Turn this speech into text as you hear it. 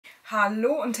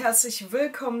Hallo und herzlich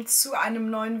willkommen zu einem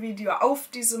neuen Video auf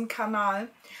diesem Kanal.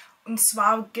 Und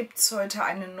zwar gibt es heute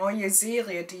eine neue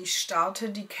Serie, die ich starte.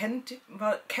 Die kennen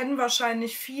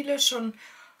wahrscheinlich viele schon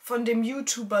von dem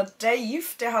YouTuber Dave.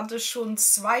 Der hat es schon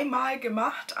zweimal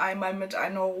gemacht. Einmal mit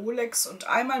einer Rolex und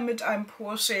einmal mit einem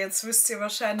Porsche. Jetzt wisst ihr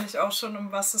wahrscheinlich auch schon,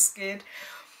 um was es geht.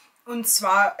 Und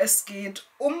zwar, es geht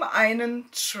um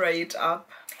einen Trade-up.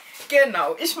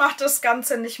 Genau, ich mache das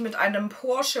Ganze nicht mit einem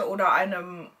Porsche oder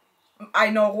einer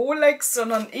Rolex,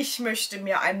 sondern ich möchte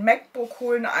mir ein MacBook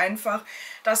holen, einfach,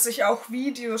 dass ich auch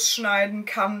Videos schneiden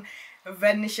kann,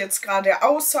 wenn ich jetzt gerade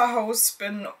außer Haus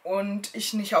bin und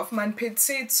ich nicht auf meinen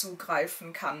PC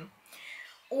zugreifen kann.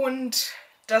 Und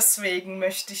deswegen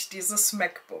möchte ich dieses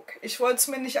MacBook. Ich wollte es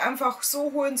mir nicht einfach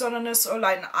so holen, sondern es soll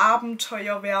ein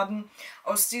Abenteuer werden.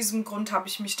 Aus diesem Grund habe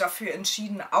ich mich dafür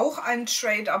entschieden, auch ein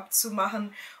Trade-up zu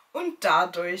machen und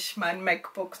dadurch mein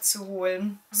MacBook zu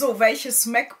holen. So, welches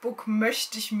MacBook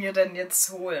möchte ich mir denn jetzt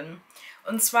holen?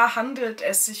 Und zwar handelt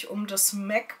es sich um das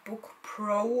MacBook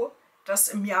Pro, das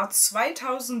im Jahr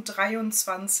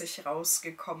 2023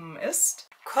 rausgekommen ist.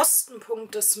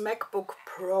 Kostenpunkt des MacBook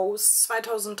Pros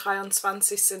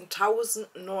 2023 sind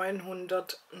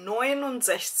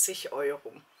 1.969 €.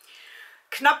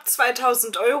 Knapp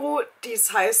 2.000 €,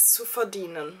 dies heißt zu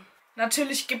verdienen.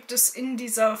 Natürlich gibt es in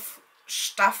dieser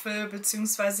Staffel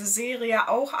bzw. Serie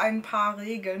auch ein paar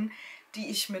Regeln, die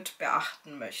ich mit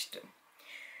beachten möchte.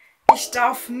 Ich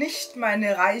darf nicht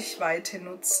meine Reichweite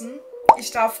nutzen.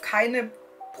 Ich darf keine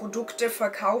Produkte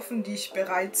verkaufen, die ich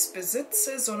bereits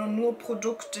besitze, sondern nur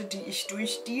Produkte, die ich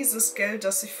durch dieses Geld,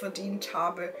 das ich verdient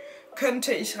habe,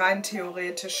 könnte ich rein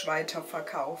theoretisch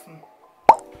weiterverkaufen.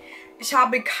 Ich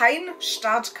habe kein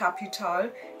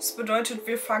Startkapital. Das bedeutet,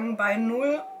 wir fangen bei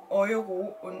 0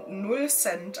 € und 0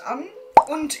 Cent an.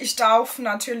 Und ich darf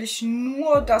natürlich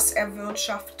nur das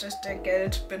erwirtschaftete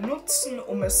Geld benutzen,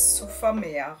 um es zu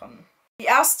vermehren. Die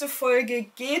erste Folge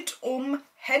geht um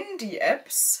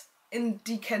Handy-Apps.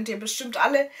 Die kennt ihr bestimmt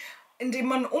alle, indem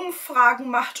man Umfragen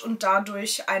macht und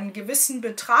dadurch einen gewissen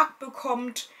Betrag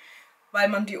bekommt, weil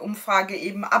man die Umfrage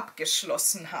eben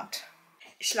abgeschlossen hat.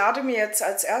 Ich lade mir jetzt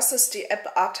als erstes die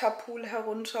App Atapool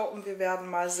herunter und wir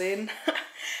werden mal sehen,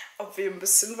 ob wir ein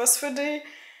bisschen was für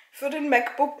den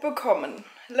MacBook bekommen.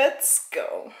 Let's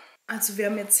go! Also wir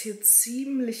haben jetzt hier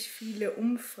ziemlich viele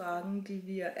Umfragen, die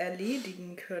wir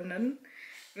erledigen können.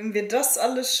 Wenn wir das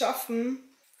alles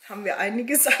schaffen, haben wir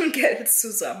einiges an Geld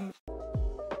zusammen.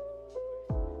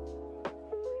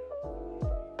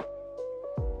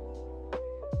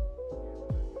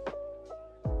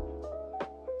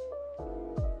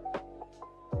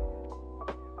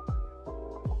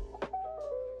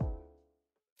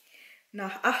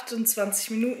 Nach 28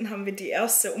 Minuten haben wir die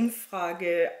erste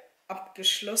Umfrage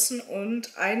abgeschlossen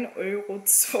und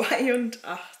 1,82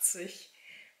 €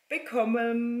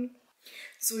 bekommen.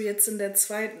 So, jetzt in der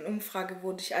zweiten Umfrage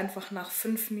wurde ich einfach nach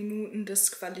 5 Minuten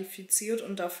disqualifiziert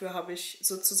und dafür habe ich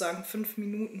sozusagen 5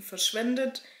 Minuten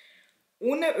verschwendet,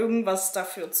 ohne irgendwas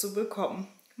dafür zu bekommen.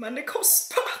 Meine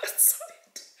kostbare Zeit.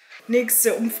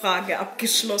 Nächste Umfrage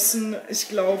abgeschlossen. Ich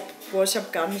glaube, ich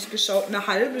habe gar nicht geschaut, eine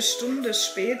halbe Stunde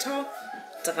später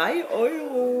 3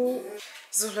 €.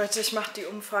 So Leute, ich mache die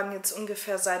Umfragen jetzt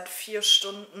ungefähr seit 4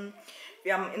 Stunden.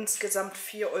 Wir haben insgesamt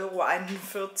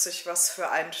 4,41 €, was für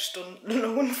einen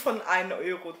Stundenlohn von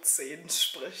 1,10 €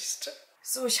 spricht.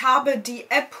 So, ich habe die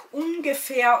App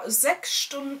ungefähr 6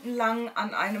 Stunden lang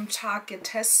an einem Tag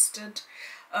getestet.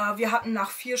 Wir hatten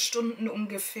nach 4 Stunden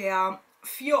ungefähr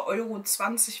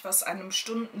 4,20 €, was einem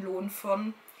Stundenlohn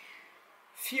von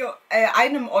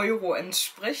 1 €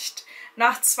 entspricht.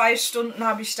 Nach 2 Stunden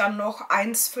habe ich dann noch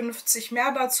 1,50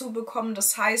 mehr dazu bekommen.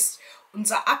 Das heißt,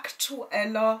 unser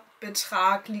aktueller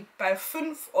Betrag liegt bei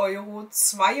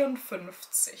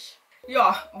 5,52 €.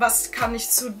 Ja, was kann ich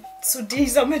zu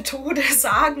dieser Methode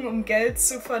sagen, um Geld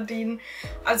zu verdienen?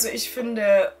 Also ich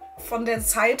finde, von der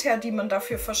Zeit her, die man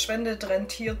dafür verschwendet,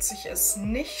 rentiert sich es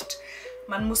nicht.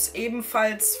 Man muss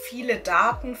ebenfalls viele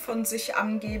Daten von sich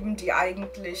angeben, die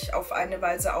eigentlich auf eine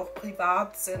Weise auch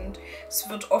privat sind. Es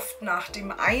wird oft nach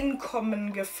dem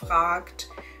Einkommen gefragt.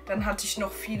 Dann hatte ich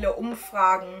noch viele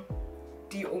Umfragen,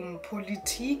 die um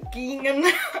Politik gingen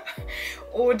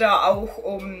oder auch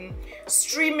um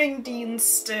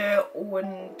Streamingdienste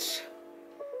und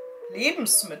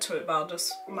Lebensmittel war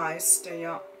das meiste,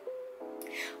 ja.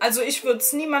 Also ich würde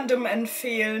es niemandem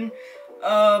empfehlen.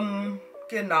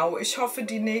 Genau, ich hoffe,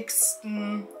 die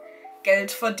nächsten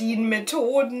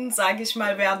Geldverdienmethoden, sage ich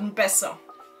mal, werden besser.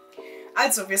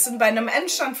 Also, wir sind bei einem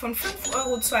Endstand von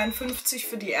 5,52 €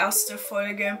 für die erste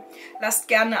Folge. Lasst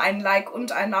gerne ein Like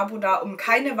und ein Abo da, um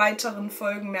keine weiteren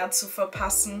Folgen mehr zu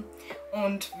verpassen.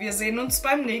 Und wir sehen uns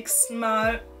beim nächsten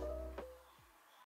Mal.